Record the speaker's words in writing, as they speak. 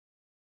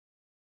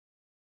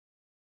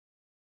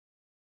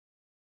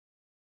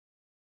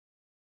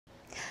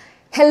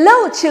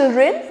Hello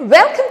children,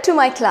 welcome to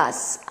my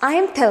class. I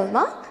am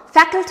Thelma,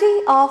 faculty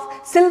of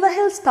Silver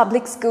Hills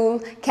Public School,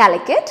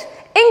 Calicut,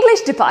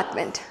 English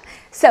Department.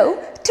 So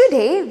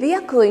today we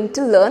are going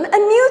to learn a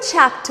new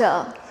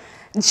chapter,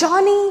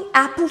 Johnny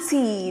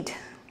Appleseed.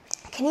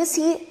 Can you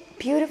see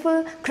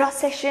beautiful cross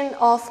section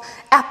of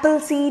apple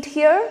seed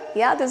here?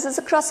 Yeah, this is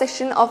a cross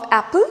section of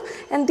apple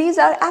and these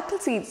are apple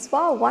seeds.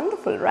 Wow,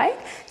 wonderful, right?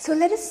 So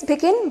let us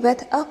begin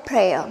with a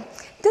prayer.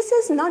 This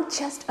is not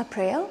just a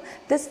prayer,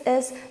 this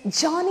is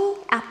Johnny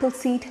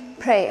Appleseed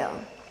prayer.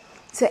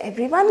 So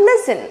everyone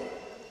listen.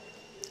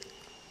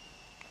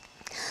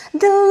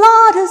 The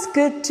Lord is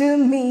good to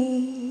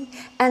me,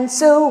 and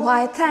so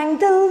I thank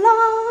the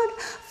Lord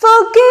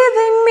for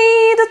giving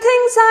me the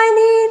things I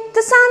need,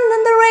 the sun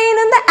and the rain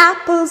and the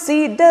apple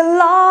seed. The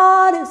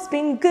Lord has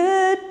been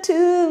good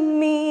to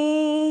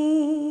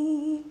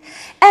me.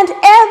 And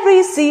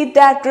every seed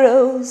that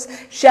grows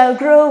shall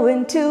grow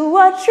into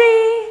a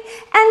tree,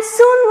 and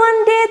soon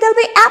one day there'll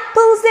be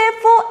apples there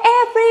for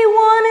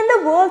everyone in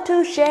the world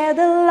to share.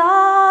 The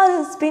Lord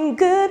has been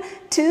good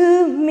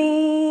to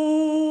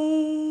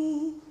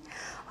me.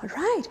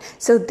 Alright,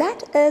 so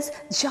that is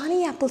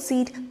Johnny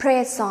Appleseed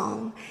prayer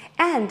song.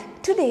 And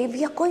today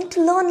we are going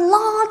to learn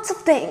lots of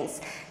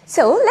things.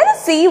 So let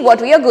us see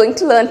what we are going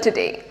to learn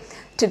today.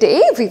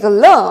 Today we will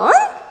learn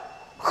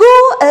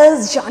who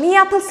is Johnny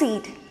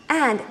Appleseed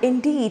and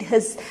indeed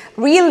his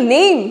real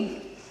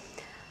name.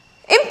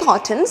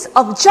 Importance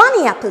of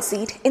Johnny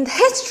Appleseed in the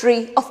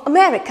history of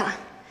America.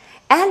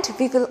 And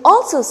we will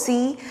also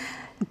see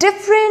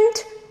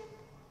different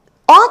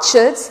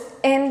orchards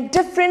in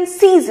different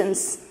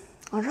seasons.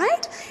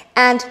 Alright,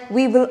 and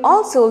we will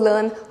also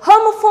learn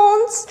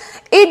homophones,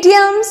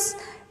 idioms,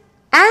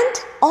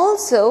 and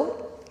also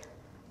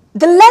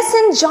the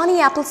lesson Johnny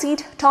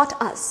Appleseed taught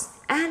us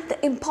and the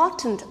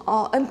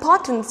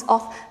importance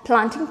of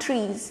planting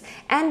trees.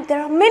 And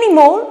there are many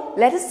more.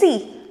 Let us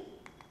see.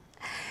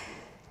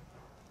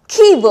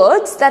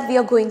 Keywords that we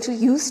are going to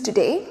use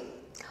today.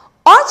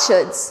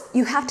 Orchards.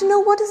 You have to know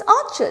what is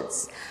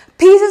orchards.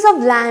 Pieces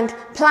of land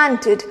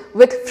planted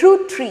with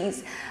fruit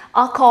trees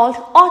are called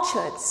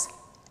orchards.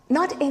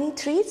 Not any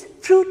trees,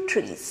 fruit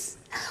trees.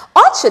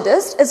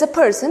 Orchardist is a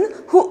person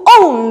who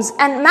owns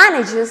and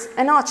manages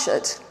an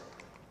orchard.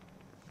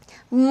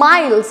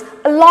 Miles,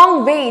 a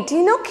long way. Do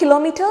you know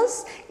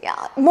kilometers?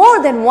 Yeah, more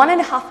than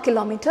 1.5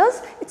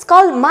 kilometers. It's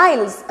called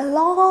miles, a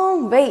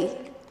long way.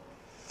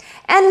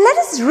 And let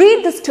us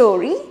read the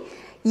story.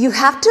 You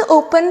have to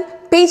open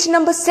page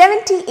number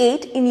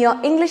 78 in your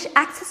English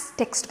Access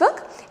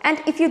textbook. And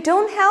if you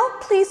don't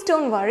have, please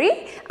don't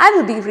worry. I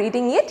will be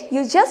reading it.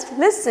 You just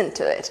listen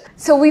to it.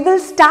 So we will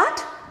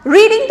start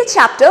reading the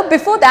chapter.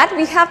 Before that,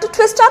 we have to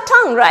twist our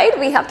tongue, right?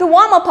 We have to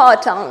warm up our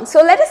tongue.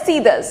 So let us see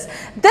this.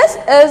 This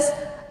is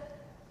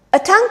a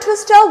tongue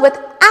twister with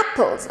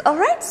apples. All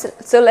right.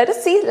 So let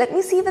us see. Let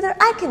me see whether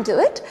I can do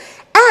it.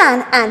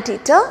 An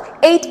anteater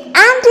ate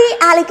Andy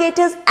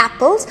Alligator's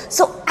apples.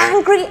 So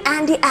angry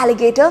Andy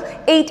Alligator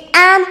ate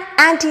an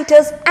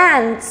anteater's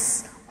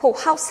ants. Oh,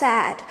 how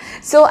sad.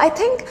 So I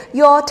think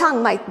your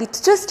tongue might be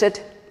twisted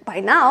by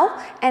now.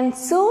 And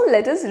so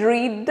let us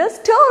read the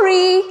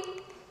story.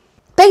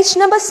 Page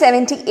number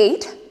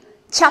 78,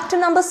 chapter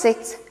number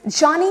 6,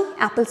 Johnny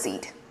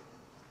Appleseed.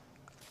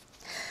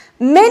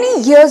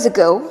 Many years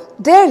ago,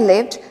 there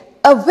lived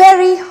a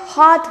very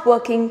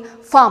hard-working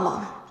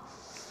farmer.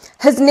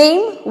 His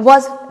name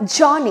was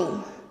Johnny.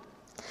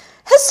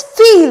 His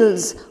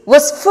fields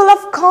was full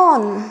of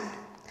corn.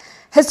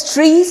 His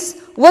trees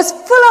was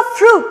full of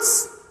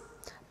fruits.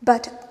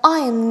 But I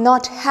am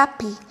not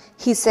happy,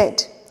 he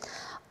said.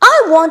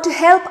 I want to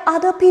help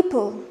other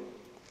people.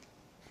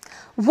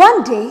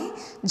 One day,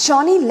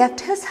 Johnny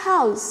left his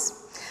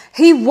house.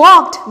 He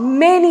walked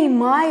many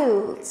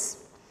miles.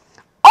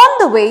 On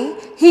the way,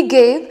 he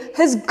gave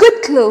his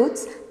good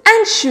clothes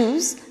and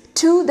shoes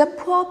to the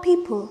poor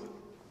people.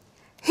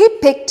 He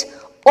picked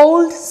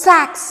old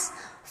sacks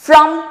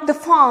from the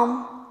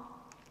farm.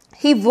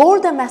 He wore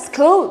them as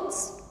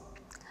clothes.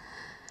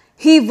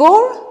 He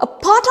wore a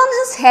pot on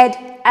his head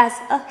as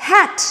a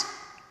hat.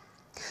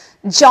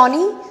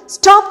 Johnny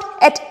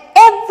stopped at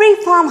every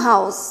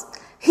farmhouse.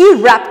 He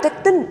rapped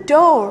at the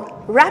door,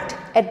 knocked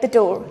at the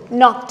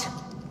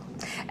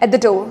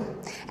door,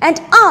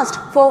 and asked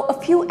for a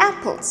few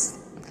apples.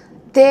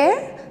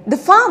 There, the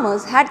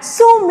farmers had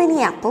so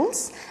many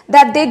apples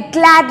that they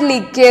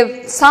gladly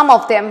gave some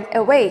of them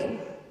away.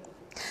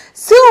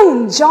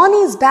 Soon,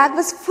 Johnny's bag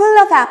was full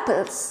of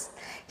apples.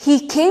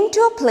 He came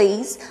to a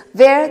place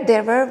where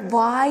there were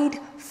wide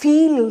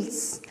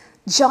fields.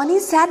 Johnny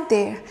sat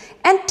there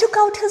and took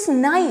out his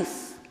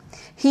knife.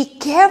 He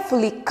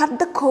carefully cut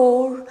the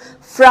core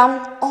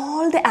from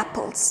all the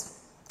apples.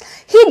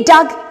 He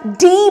dug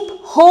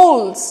deep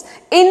holes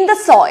in the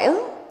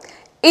soil.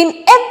 In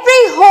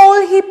every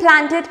hole he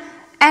planted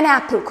an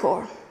apple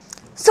core.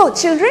 So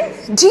children,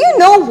 do you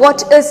know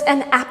what is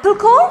an apple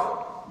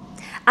core?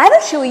 I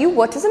will show you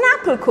what is an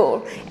apple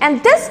core,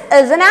 and this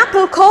is an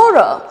apple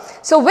corer.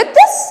 So with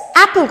this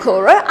apple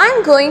corer,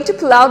 I'm going to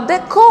pull out the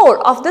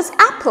core of this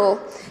apple.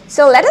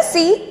 So let us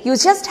see. You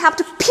just have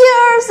to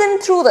pierce in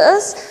through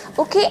this,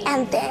 okay,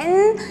 and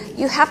then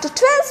you have to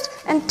twist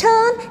and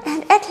turn,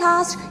 and at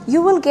last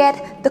you will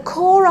get the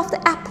core of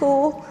the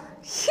apple.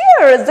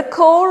 Here is the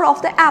core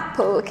of the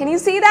apple. Can you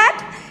see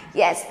that?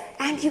 Yes,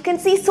 and you can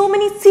see so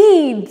many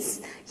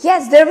seeds.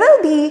 Yes, there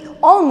will be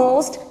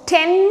almost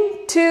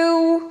 10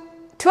 to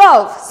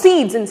 12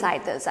 seeds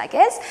inside this, I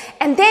guess.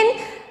 And then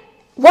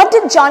what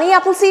did Johnny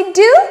Appleseed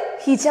do?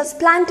 He just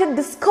planted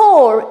this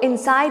core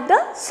inside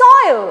the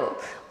soil.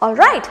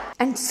 Alright,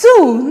 and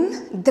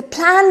soon the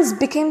plants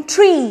became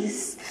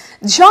trees.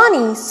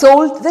 Johnny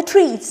sold the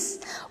trees.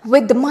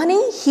 With the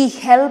money, he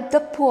helped the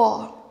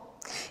poor.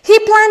 He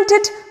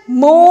planted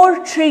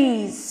more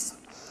trees.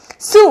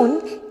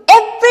 Soon,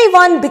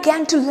 everyone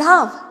began to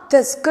love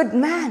this good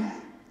man.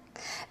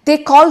 They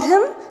called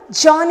him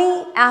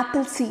Johnny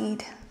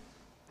Appleseed.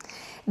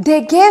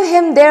 They gave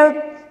him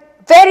their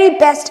very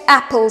best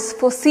apples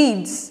for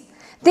seeds.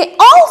 They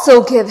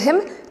also gave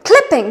him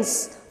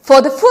clippings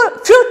for the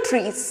fruit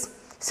trees.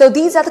 So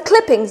these are the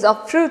clippings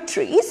of fruit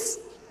trees.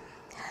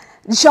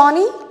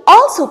 Johnny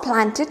also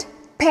planted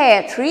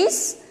pear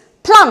trees,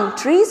 plum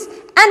trees,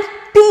 and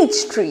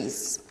peach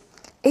trees.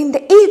 In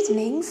the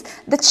evenings,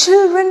 the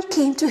children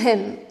came to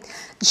him.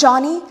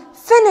 Johnny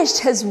finished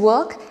his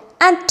work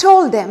and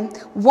told them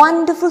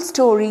wonderful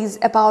stories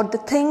about the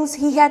things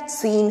he had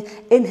seen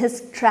in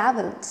his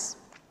travels.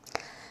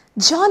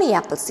 Johnny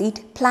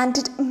Appleseed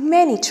planted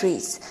many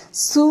trees.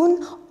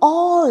 Soon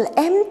all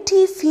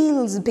empty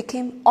fields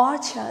became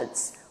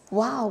orchards.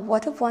 Wow,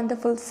 what a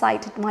wonderful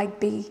sight it might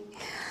be.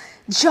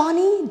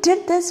 Johnny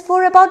did this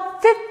for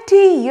about 50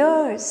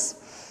 years.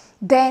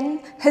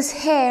 Then his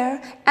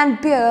hair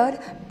and beard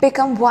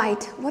became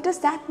white. What does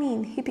that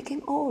mean? He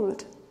became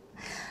old.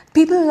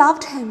 People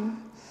loved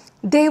him.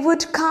 They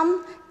would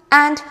come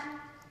and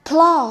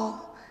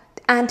plow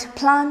and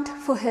plant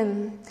for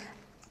him.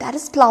 That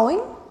is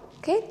plowing.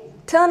 Okay,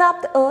 turn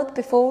up the earth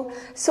before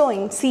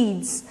sowing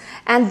seeds.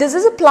 And this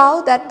is a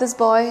plow that this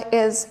boy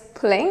is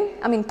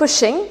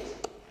pushing.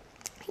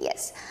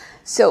 Yes.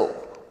 So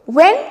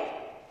when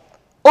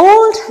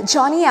old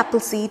Johnny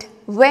Appleseed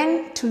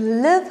went to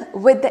live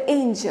with the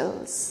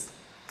angels,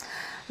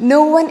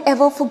 no one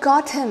ever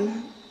forgot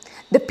him.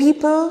 The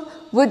people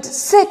would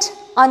sit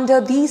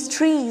under these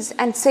trees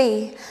and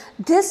say,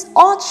 "This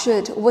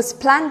orchard was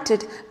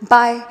planted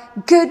by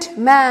good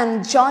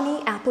man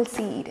Johnny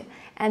Appleseed."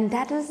 And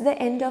that is the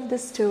end of the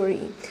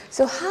story.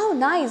 So how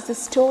nice the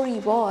story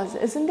was,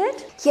 isn't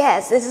it?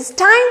 Yes, it is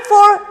time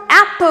for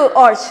apple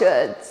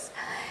orchards.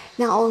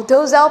 Now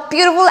those are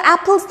beautiful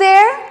apples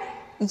there.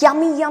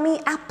 Yummy,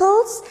 yummy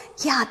apples.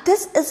 Yeah,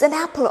 this is an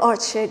apple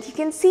orchard. You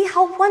can see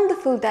how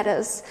wonderful that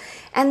is.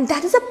 And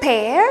that is a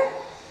pear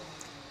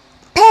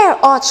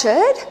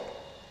orchard.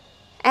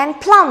 And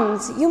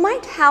plums. You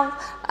might have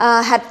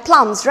had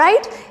plums,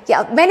 right?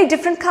 Yeah, many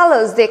different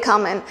colors they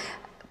come in.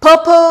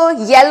 Purple,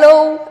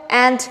 yellow,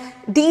 and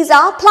these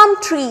are plum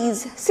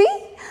trees. See?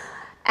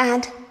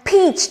 And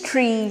peach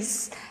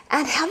trees.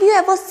 And have you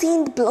ever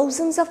seen the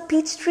blossoms of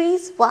peach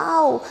trees?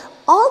 Wow!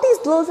 All these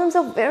blossoms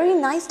are very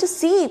nice to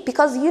see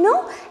because you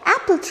know,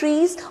 apple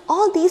trees,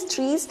 all these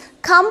trees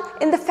come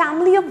in the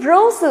family of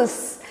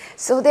roses.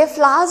 So their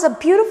flowers are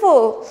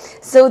beautiful.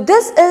 So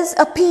this is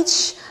a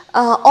peach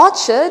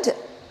orchard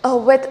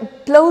with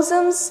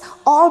blossoms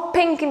all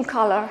pink in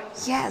color.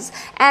 Yes.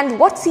 And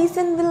what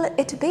season will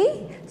it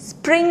be?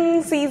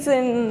 Spring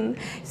season.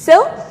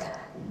 So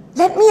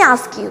let me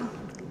ask you,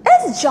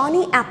 is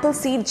Johnny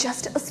Appleseed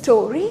just a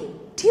story?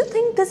 Do you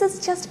think this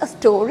is just a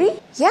story?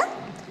 Yeah?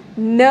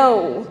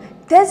 No.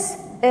 This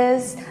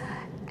is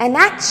an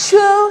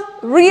actual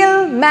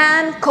real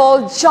man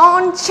called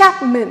John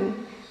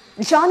Chapman.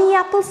 Johnny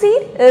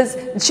Appleseed is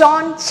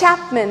John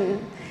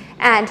Chapman.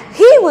 And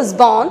he was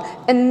born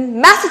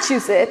in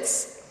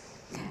Massachusetts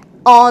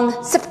on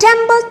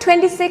September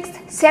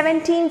 26th,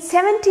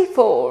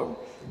 1774.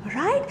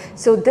 Alright,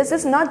 so this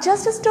is not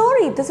just a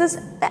story, this is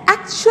the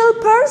actual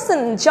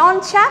person,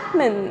 John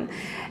Chapman.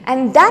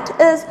 And that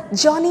is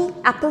Johnny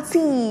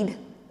Appleseed.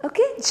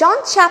 Okay, John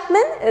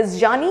Chapman is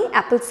Johnny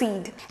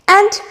Appleseed.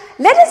 And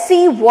let us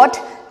see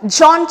what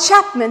John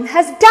Chapman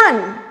has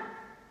done.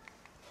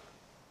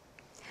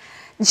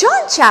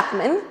 John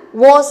Chapman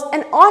was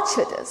an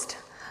orchardist,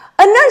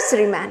 a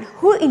nurseryman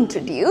who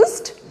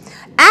introduced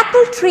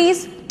apple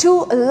trees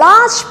to a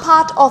large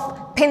part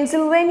of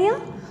Pennsylvania,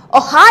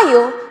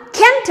 Ohio,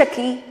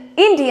 Kentucky,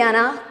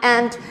 Indiana,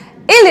 and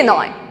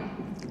Illinois.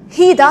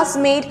 He thus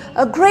made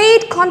a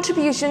great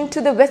contribution to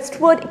the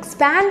westward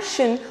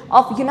expansion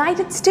of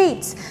United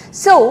States.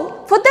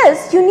 So, for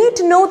this, you need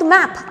to know the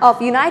map of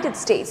United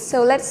States.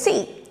 So, let's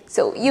see.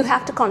 So, you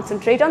have to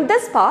concentrate on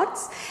this part,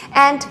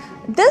 and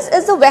this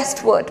is the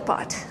westward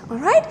part.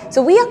 Alright,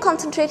 so we are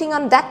concentrating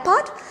on that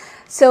part.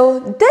 So,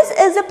 this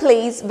is a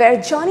place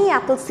where Johnny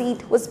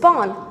Appleseed was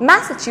born,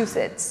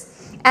 Massachusetts.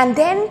 And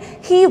then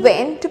he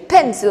went to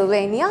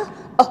Pennsylvania,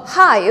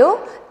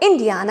 Ohio,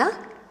 Indiana,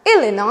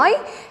 Illinois,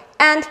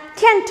 and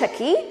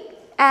Kentucky,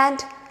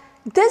 and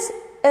this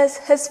is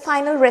his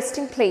final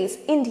resting place,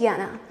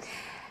 Indiana.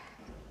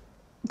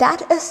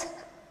 That is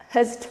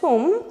his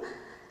tomb,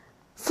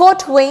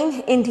 Fort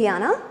Wayne,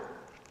 Indiana.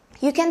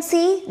 You can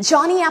see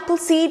Johnny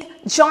Appleseed,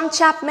 John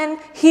Chapman,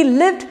 he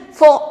lived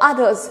for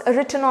others,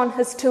 written on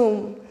his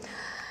tomb.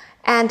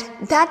 And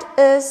that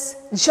is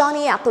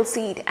Johnny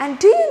Appleseed. And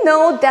do you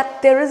know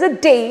that there is a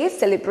day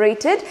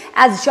celebrated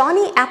as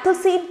Johnny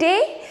Appleseed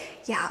Day?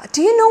 Yeah,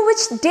 do you know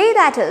which day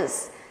that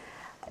is?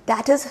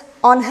 That is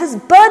on his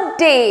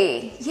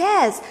birthday.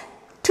 Yes,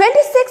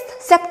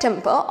 26th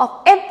September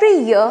of every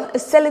year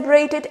is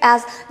celebrated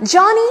as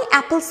Johnny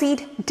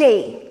Appleseed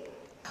Day.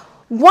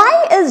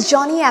 Why is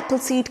Johnny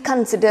Appleseed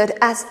considered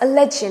as a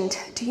legend?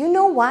 Do you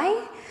know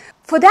why?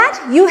 For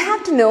that, you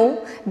have to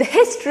know the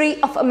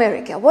history of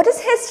America. What is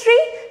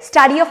history?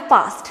 Study of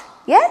past.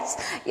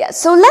 Yes? Yes.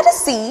 So let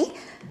us see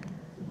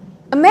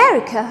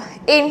America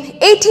in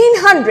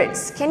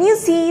 1800s. Can you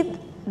see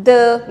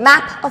the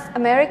map of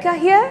America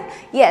here?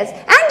 Yes.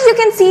 And you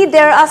can see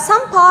there are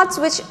some parts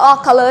which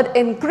are colored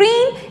in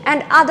green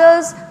and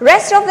others,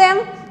 rest of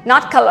them,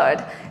 not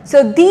colored.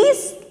 So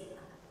these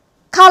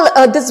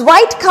this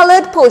white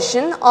colored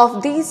portion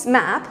of this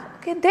map,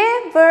 okay,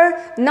 they were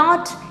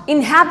not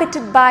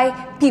inhabited by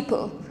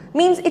people.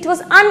 Means it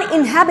was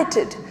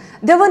uninhabited.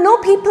 There were no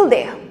people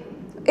there.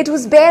 It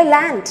was bare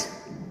land,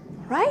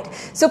 right?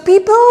 So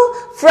people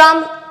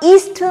from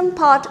eastern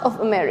part of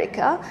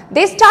America,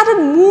 they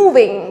started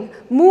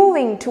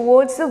moving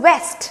towards the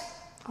west.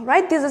 All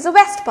right, this is the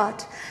west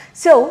part.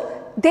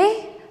 So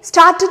they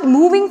started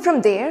moving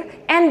from there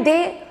and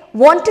they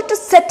wanted to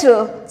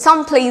settle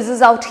some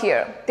places out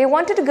here. They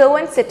wanted to go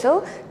and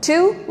settle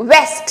to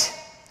west,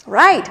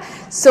 right?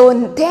 So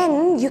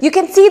then you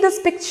can see this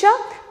picture.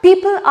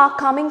 People are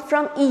coming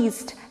from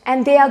east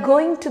and they are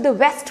going to the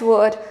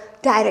westward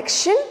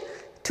direction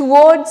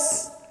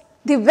towards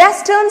the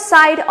western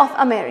side of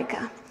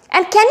America.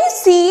 And can you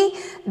see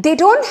they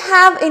don't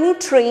have any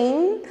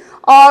train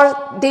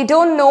or they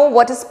don't know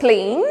what is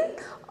plane.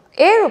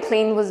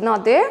 Aeroplane was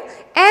not there.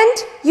 And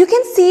you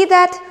can see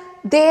that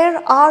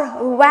there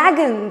are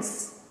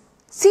wagons.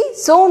 See,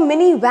 so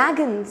many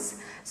wagons.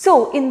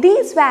 So in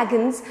these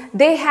wagons,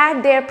 they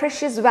had their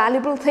precious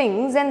valuable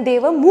things and they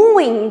were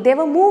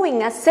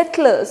moving as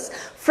settlers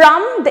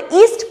from the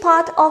east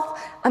part of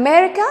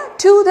America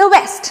to the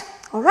west.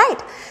 All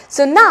right.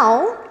 So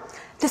now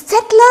the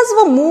settlers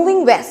were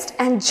moving west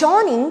and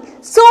Johnny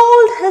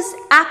sold his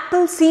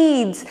apple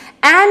seeds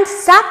and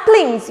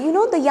saplings. You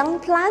know the young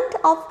plant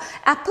of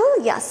apple?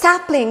 Yeah,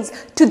 saplings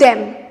to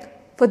them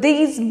for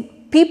these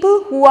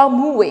people who are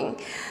moving,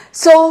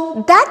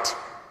 so that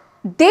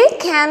they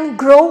can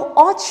grow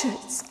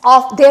orchards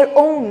of their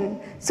own.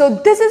 So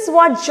this is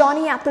what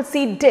Johnny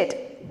Appleseed did.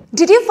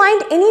 Did you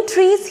find any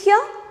trees here?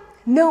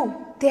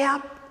 No, there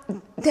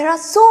are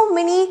so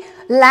many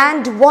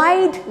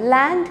wide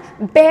land,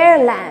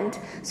 bare land.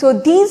 So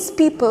these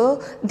people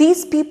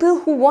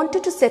who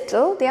wanted to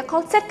settle, they are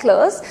called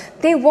settlers,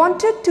 they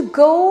wanted to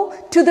go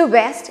to the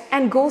west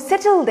and go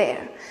settle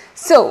there.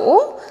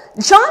 So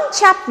John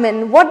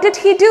Chapman, what did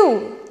he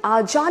do?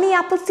 Johnny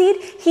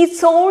Appleseed, he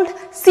sold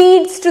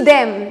seeds to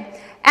them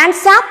and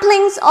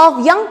saplings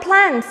of young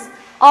plants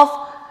of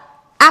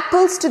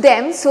apples to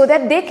them so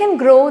that they can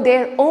grow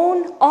their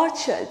own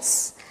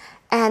orchards.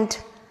 And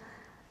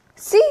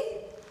see,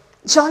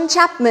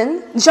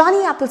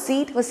 Johnny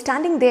Appleseed was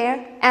standing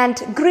there and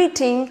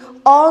greeting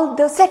all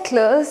the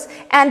settlers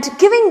and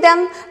giving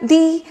them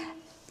the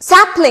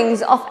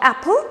saplings of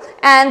apple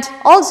and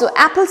also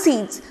apple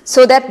seeds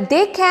so that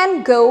they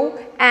can go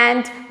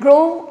and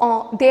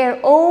grow their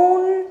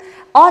own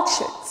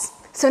orchards.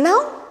 So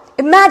now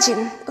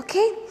imagine,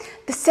 okay,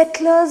 the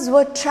settlers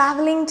were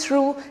traveling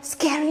through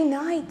scary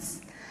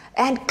nights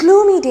and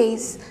gloomy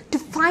days to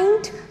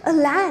find a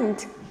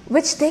land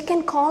which they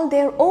can call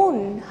their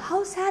own.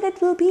 How sad it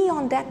will be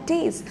on that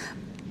days.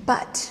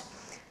 But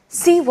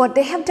see what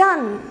they have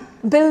done,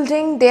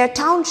 building their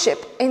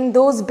township in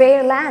those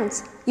bare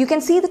lands. You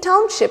can see the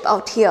township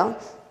out here.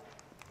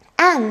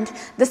 And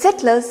the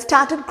settlers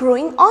started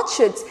growing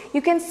orchards.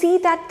 You can see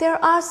that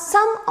there are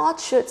some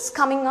orchards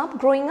coming up,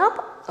 growing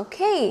up.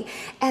 Okay.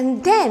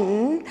 And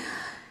then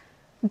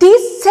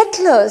these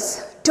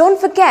settlers, don't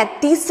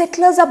forget, these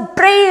settlers are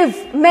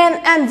brave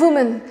men and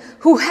women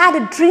who had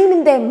a dream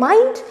in their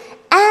mind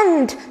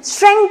and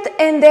strength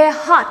in their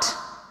heart.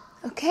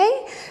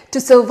 Okay, to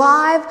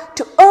survive,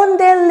 to earn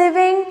their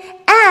living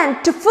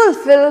and to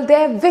fulfill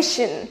their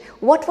vision.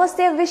 What was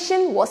their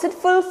vision? Was it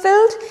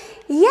fulfilled?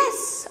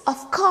 Yes,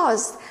 of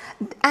course.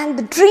 And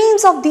the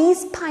dreams of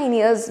these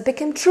pioneers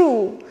became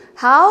true.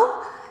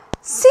 How?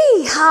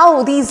 See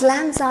how these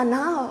lands are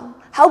now.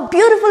 How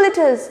beautiful it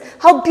is.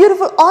 How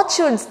beautiful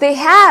orchards they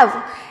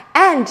have.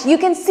 And you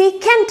can see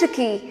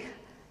Kentucky.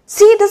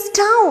 See this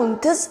town.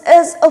 This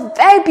is a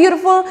very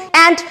beautiful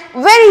and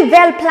very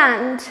well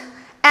planned.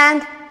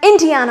 And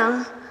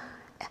Indiana,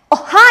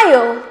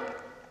 Ohio,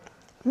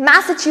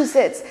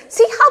 Massachusetts.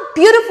 See how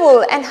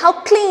beautiful and how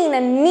clean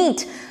and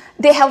neat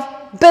They have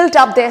built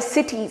up their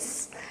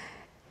cities.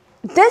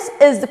 This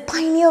is the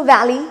Pioneer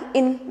Valley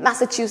in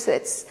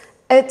Massachusetts.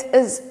 It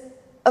is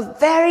a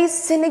very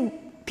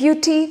scenic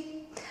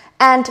beauty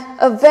and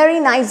a very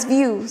nice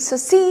view. So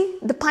see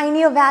the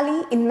Pioneer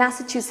Valley in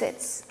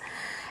Massachusetts.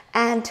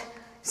 And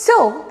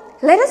so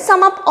let us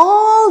sum up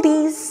all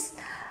these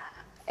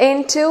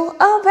into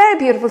a very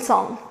beautiful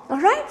song.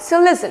 Alright, so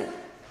listen.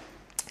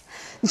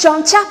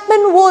 John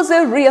Chapman was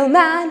a real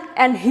man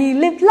and he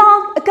lived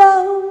long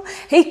ago.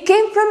 He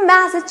came from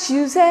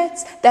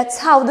Massachusetts, that's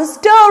how the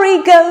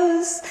story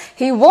goes.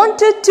 He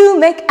wanted to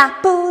make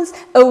apples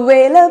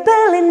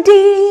available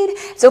indeed.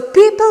 So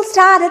people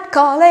started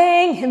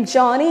calling him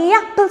Johnny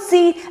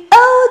Appleseed.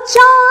 Oh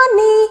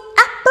Johnny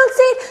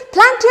Appleseed,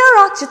 plant your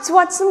orchards,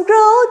 watch them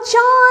grow.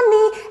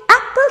 Johnny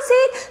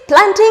Appleseed,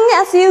 planting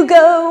as you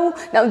go.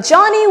 Now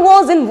Johnny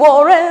was in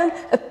Warren,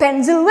 a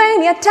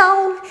Pennsylvania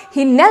town.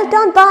 He knelt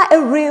down by a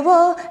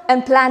river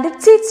and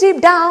planted seeds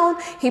deep down.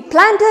 He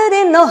planted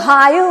in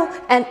Ohio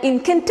and in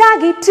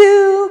Kentucky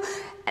too.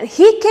 And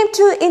he came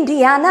to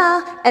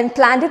Indiana and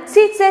planted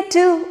seeds there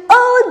too.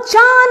 Oh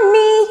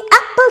Johnny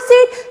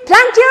Appleseed,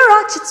 plant your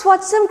orchards,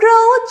 watch them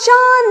grow.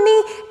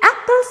 Johnny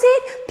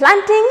Appleseed,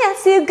 planting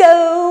as you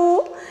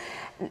go.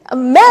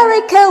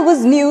 America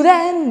was new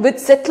then, with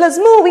settlers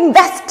moving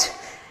west.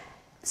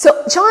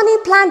 So Johnny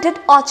planted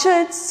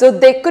orchards so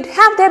they could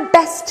have their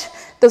best.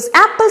 Those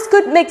apples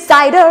could make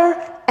cider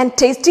and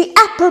tasty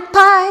apple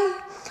pie,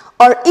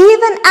 or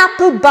even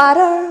apple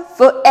butter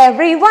for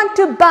everyone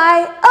to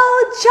buy.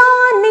 Oh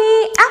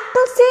Johnny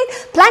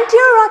Appleseed, plant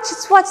your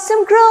orchards, watch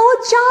them grow.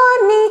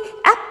 Johnny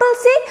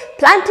Appleseed,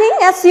 planting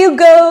as you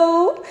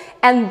go.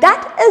 And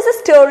that is the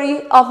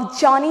story of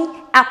Johnny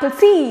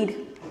Appleseed.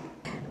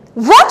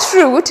 What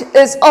fruit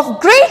is of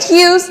great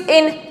use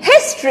in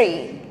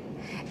history?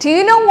 Do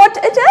you know what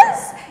it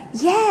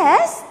is?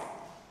 Yes.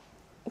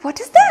 What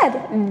is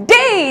that?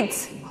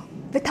 Dates.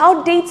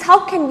 Without dates,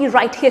 how can we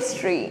write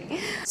history?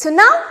 So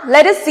now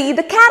let us see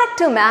the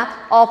character map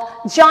of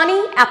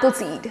Johnny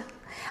Appleseed.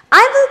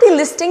 I will be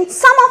listing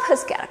some of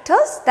his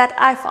characters that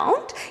I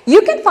found.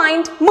 You can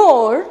find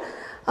more.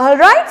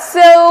 Alright,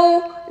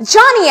 so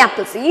Johnny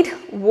Appleseed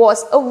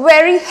was a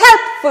very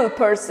helpful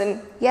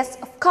person. Yes,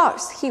 of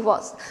course, he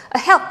was a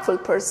helpful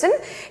person.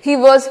 He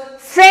was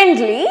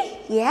friendly.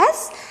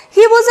 Yes,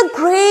 he was a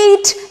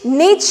great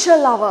nature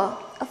lover.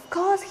 Of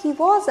course, he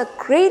was a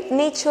great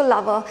nature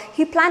lover.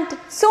 He planted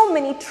so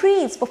many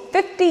trees for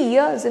 50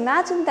 years.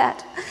 Imagine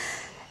that.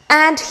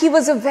 And he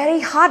was a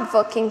very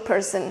hardworking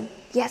person.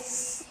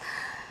 Yes.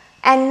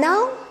 And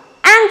now,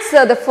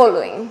 answer the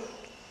following.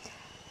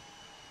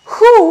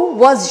 Who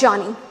was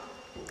Johnny?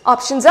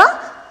 Options are,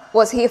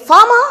 was he a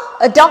farmer,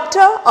 a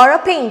doctor, or a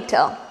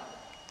painter?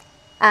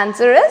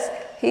 Answer is,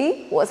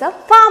 he was a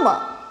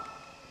farmer.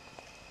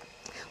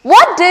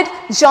 What did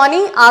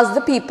Johnny ask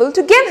the people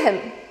to give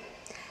him?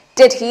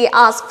 Did he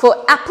ask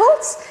for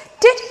apples?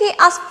 Did he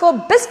ask for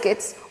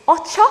biscuits or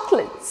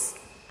chocolates?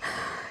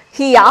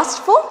 He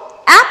asked for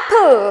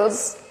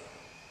apples.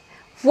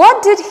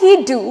 What did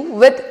he do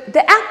with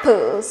the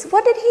apples?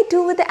 What did he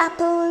do with the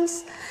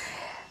apples?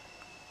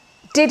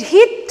 Did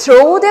he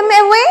throw them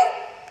away?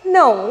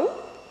 No.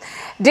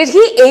 Did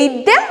he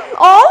eat them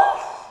all?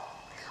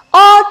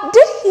 Or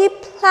did he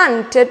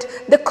planted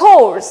the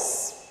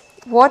cores?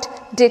 What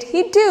did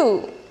he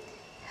do?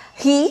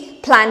 He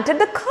planted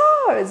the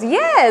cores.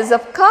 Yes,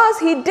 of course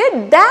he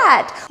did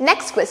that.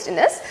 Next question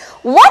is,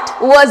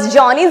 what was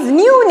Johnny's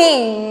new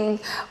name?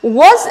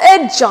 Was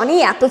it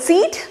Johnny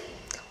Appleseed?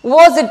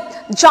 Was it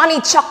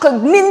Johnny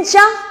Chocolate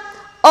Ninja?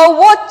 Or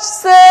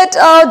was it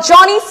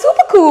Johnny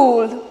Super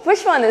Cool?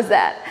 Which one is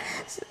that?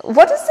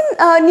 What is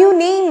the new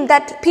name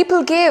that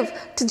people gave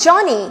to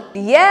Johnny?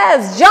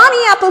 Yes,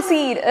 Johnny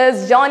Appleseed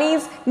is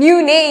Johnny's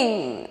new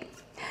name.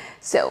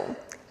 So,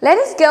 let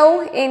us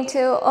go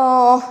into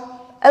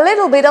a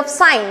little bit of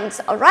science,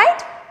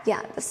 alright?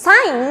 Yeah, the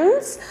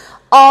science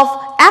of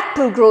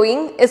apple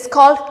growing is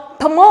called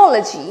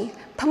pomology.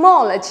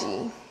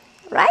 Pomology,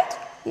 right?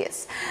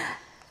 Yes.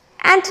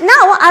 And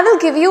now I will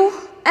give you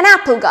an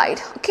apple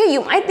guide. Okay,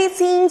 you might be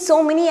seeing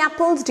so many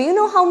apples. Do you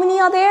know how many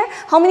are there?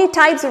 How many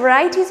types,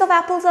 varieties of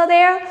apples are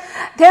there?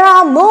 There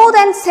are more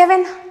than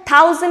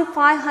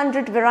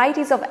 7,500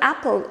 varieties of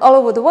apple all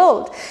over the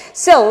world.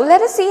 So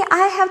let us see,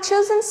 I have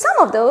chosen some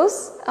of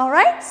those.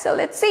 Alright, so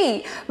let's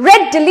see.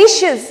 Red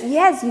Delicious.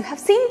 Yes, you have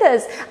seen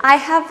this. I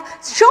have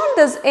shown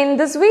this in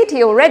this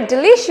video. Red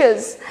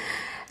Delicious.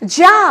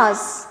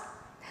 Jazz.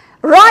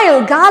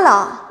 Royal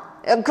Gala.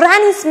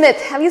 Granny Smith.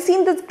 Have you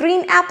seen this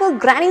green apple,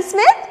 Granny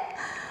Smith?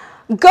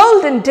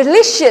 Golden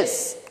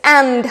Delicious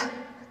and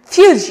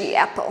Fuji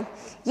apple.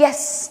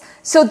 Yes,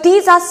 so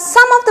these are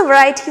some of the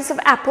varieties of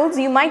apples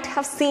you might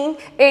have seen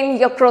in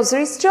your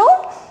grocery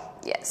store.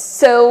 Yes,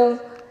 so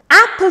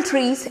apple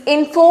trees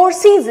in 4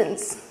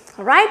 seasons.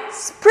 Alright,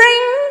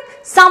 spring,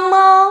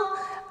 summer,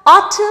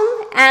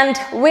 autumn and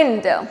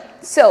winter.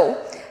 So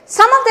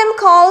some of them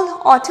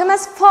call autumn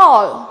as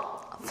fall.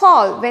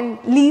 Fall, when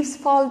leaves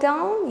fall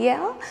down,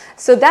 yeah.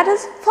 So that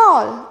is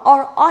fall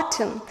or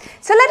autumn.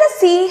 So let us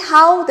see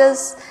how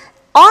this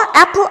or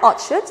apple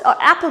orchards or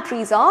apple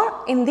trees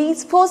are in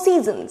these 4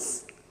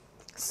 seasons.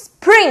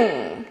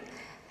 Spring.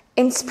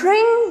 In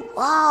spring,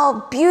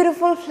 wow,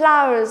 beautiful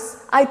flowers.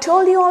 I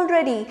told you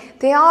already,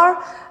 they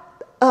are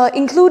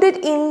included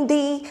in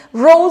the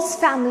rose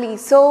family.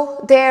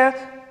 So their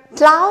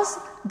flowers,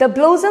 the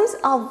blossoms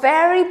are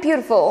very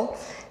beautiful.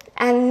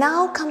 And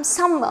now comes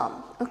summer.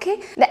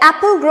 Okay, the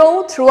apple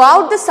grow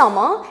throughout the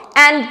summer,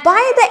 and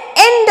by the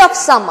end of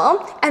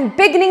summer and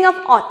beginning of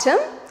autumn,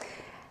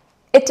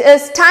 it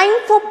is time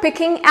for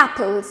picking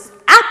apples.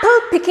 Apple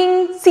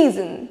picking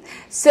season.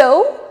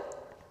 So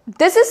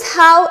this is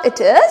how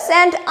it is,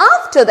 and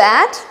after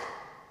that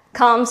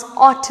comes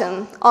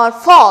autumn or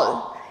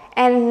fall,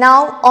 and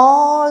now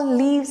all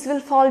leaves will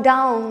fall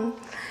down,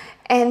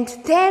 and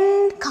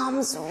then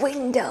comes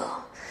winter.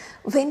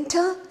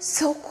 Winter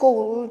so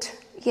cold.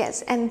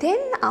 Yes, and then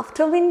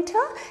after winter,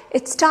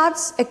 it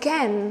starts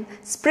again.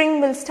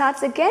 Spring will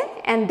start again,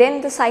 and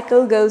then the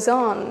cycle goes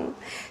on.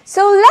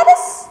 So let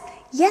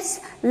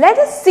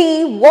us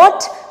see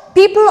what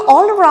people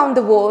all around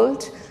the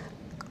world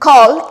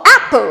call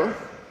apple.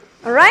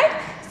 All right.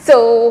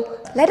 So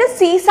let us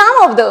see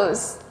some of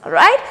those. All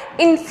right.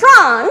 In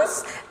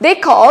France, they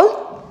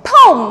call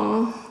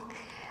pomme.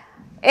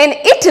 In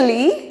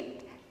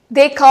Italy,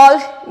 they call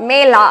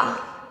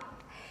mela.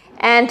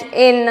 And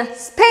in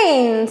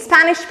Spain,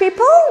 Spanish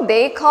people,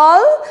 they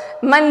call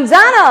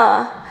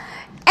manzana.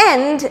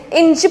 And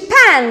in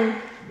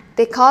Japan,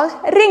 they call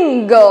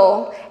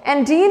ringo.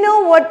 And do you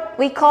know what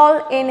we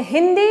call in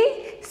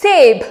Hindi?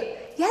 Seb.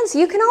 Yes,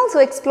 you can also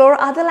explore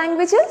other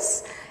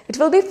languages. It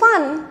will be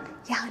fun.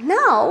 Yeah,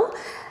 now,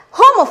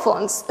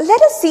 homophones.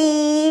 Let us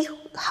see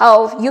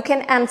how you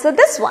can answer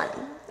this one.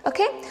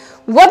 Okay.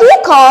 What do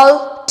you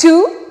call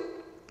two?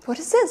 What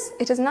is this?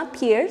 It is not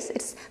pears,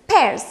 it's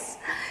pairs.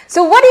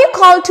 So what do you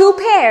call 2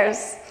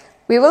 pairs?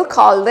 We will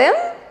call them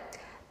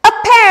a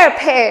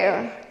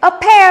pair. A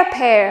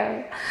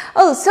pair.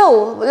 Oh,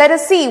 so let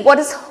us see what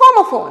is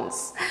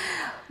homophones.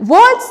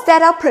 Words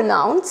that are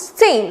pronounced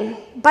same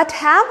but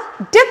have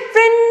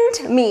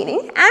different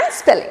meaning and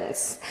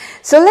spellings.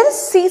 So let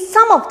us see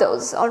some of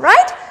those, all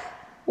right?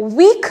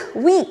 Week.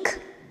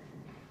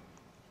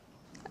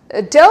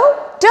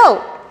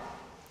 Dough.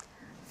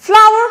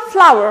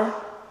 Flower.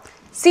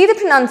 See the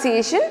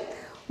pronunciation?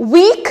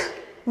 Week.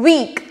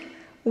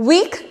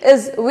 Week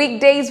is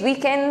weekdays,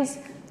 weekends,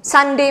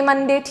 Sunday,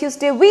 Monday,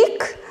 Tuesday,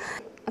 week.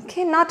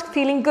 Okay, not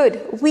feeling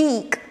good.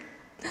 Week.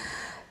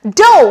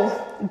 Doe,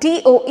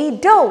 D-O-E,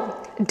 doe.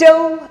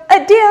 Doe,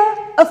 a deer,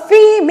 a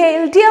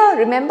female deer.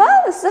 Remember,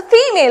 this is a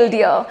female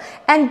deer.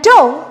 And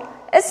dough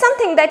is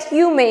something that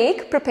you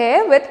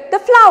prepare with the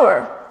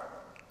flour.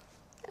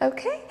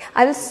 Okay,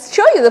 I will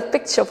show you the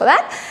picture for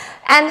that.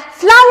 And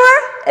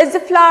flower is the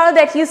flower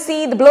that you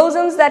see, the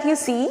blossoms that you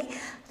see.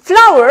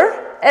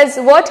 Flour is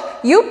what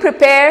you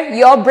prepare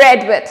your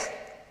bread with.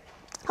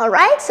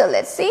 Alright, so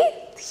let's see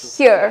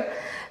here.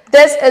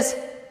 This is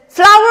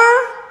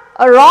flour,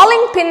 a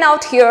rolling pin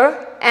out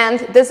here,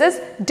 and this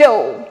is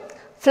dough.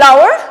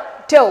 Flour,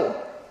 dough.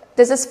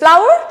 This is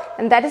flour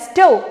and that is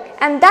dough,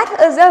 and that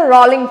is a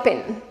rolling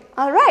pin.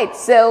 Alright,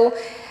 so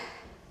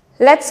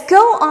let's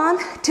go on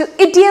to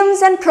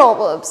idioms and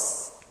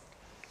proverbs.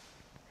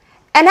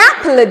 An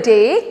apple a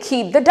day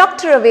keep the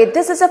doctor away.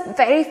 This is a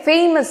very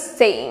famous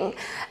saying.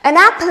 An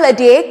apple a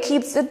day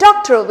keeps the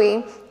doctor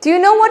away. Do you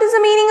know what is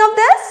the meaning of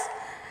this?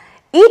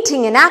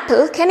 Eating an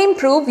apple can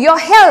improve your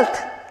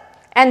health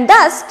and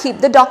thus keep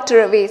the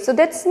doctor away. So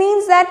that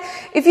means that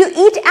if you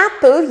eat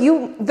apple,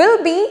 you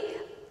will be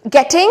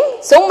getting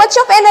so much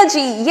of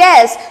energy.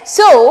 Yes,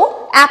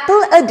 so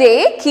apple a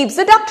day keeps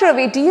the doctor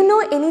away. Do you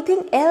know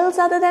anything else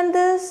other than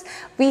this?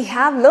 We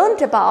have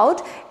learnt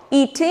about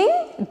eating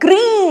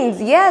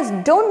greens. Yes,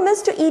 don't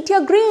miss to eat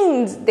your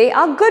greens. They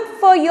are good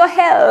for your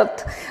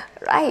health.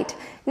 Right.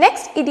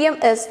 Next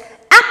idiom is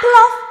apple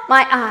of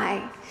my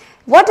eye.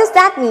 What does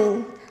that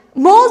mean?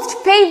 Most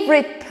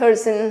favorite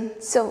person.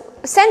 So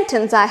a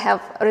sentence I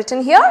have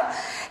written here.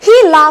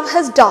 He loved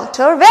his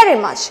daughter very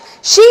much.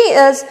 She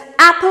is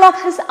apple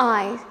of his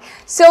eye.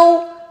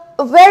 So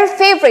a very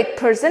favorite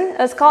person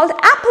is called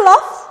apple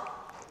of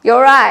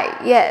your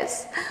eye.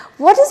 Yes.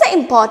 What is the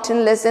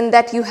important lesson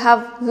that you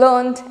have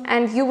learned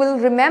and you will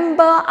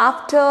remember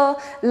after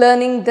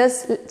learning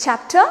this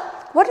chapter?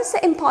 What is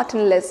the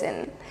important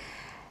lesson?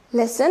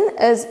 Lesson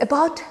is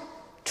about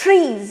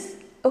trees.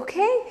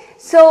 Okay.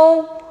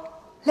 So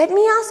let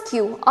me ask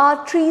you,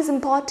 are trees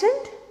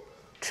important?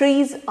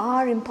 Trees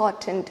are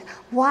important.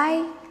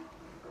 Why?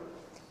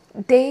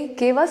 They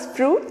give us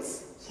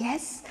fruits.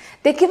 Yes.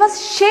 They give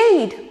us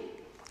shade.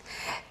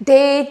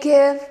 They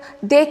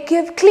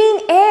give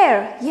clean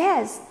air.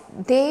 Yes.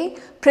 They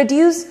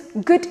produce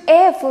good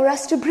air for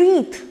us to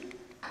breathe.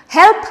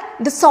 Help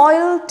the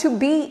soil to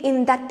be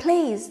in that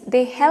place.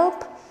 They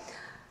help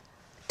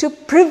to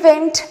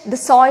prevent the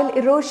soil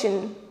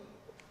erosion.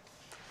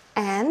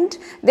 And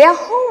they are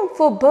home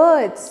for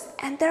birds,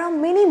 and there are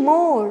many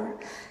more.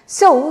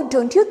 So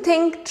don't you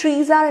think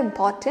trees are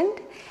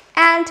important?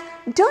 And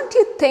don't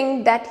you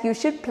think that you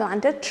should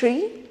plant a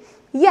tree?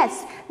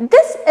 Yes,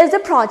 this is a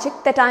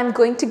project that I am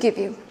going to give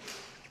you.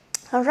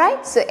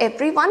 Alright, so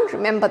everyone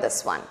remember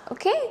this one,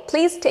 okay?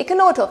 Please take a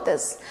note of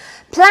this.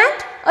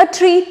 Plant a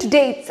tree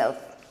today itself,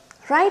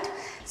 right?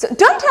 So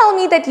don't tell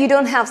me that you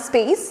don't have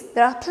space.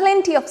 There are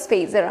plenty of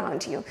space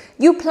around you.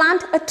 You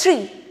plant a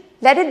tree.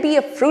 Let it be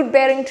a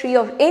fruit-bearing tree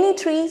or any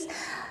trees.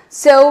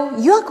 So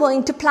you are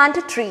going to plant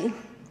a tree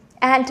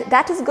and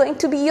that is going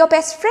to be your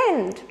best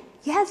friend.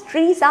 Yes,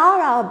 trees are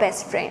our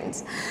best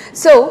friends.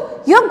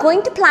 So you are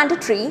going to plant a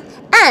tree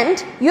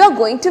and you are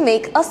going to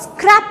make a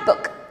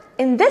scrapbook.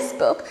 In this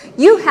book,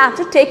 you have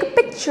to take a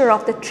picture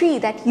of the tree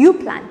that you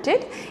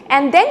planted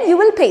and then you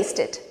will paste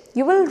it.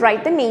 You will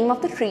write the name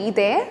of the tree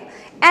there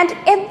and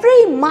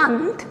every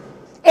month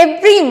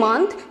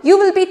you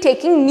will be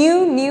taking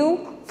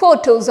new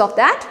photos of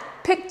that,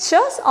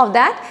 pictures of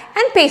that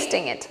and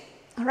pasting it.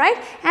 Alright,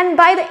 and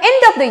by the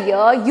end of the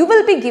year, you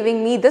will be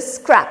giving me this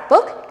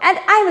scrapbook and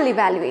I will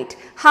evaluate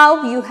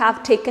how you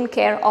have taken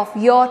care of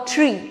your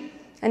tree.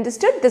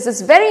 Understood? This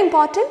is very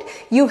important.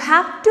 You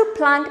have to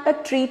plant a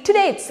tree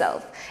today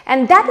itself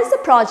and that is the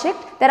project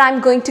that I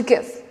am going to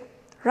give.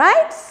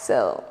 Right?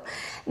 So,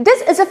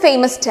 this is a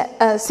famous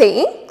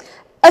saying.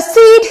 A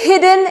seed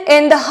hidden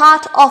in the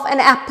heart of an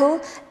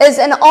apple is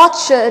an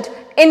orchard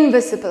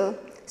invisible.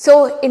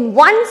 So, in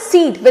one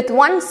seed, with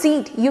one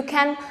seed, you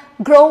can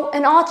grow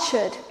an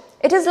orchard.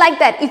 It is like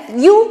that. If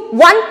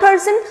one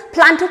person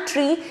plant a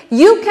tree,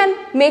 you can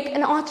make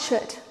an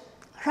orchard.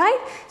 Right?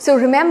 So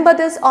remember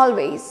this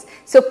always.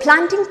 So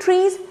planting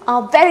trees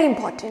are very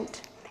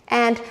important.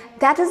 And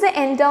that is the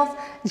end of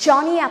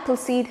Johnny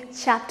Appleseed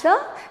chapter.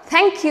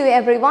 Thank you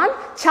everyone.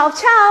 Ciao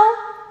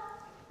ciao.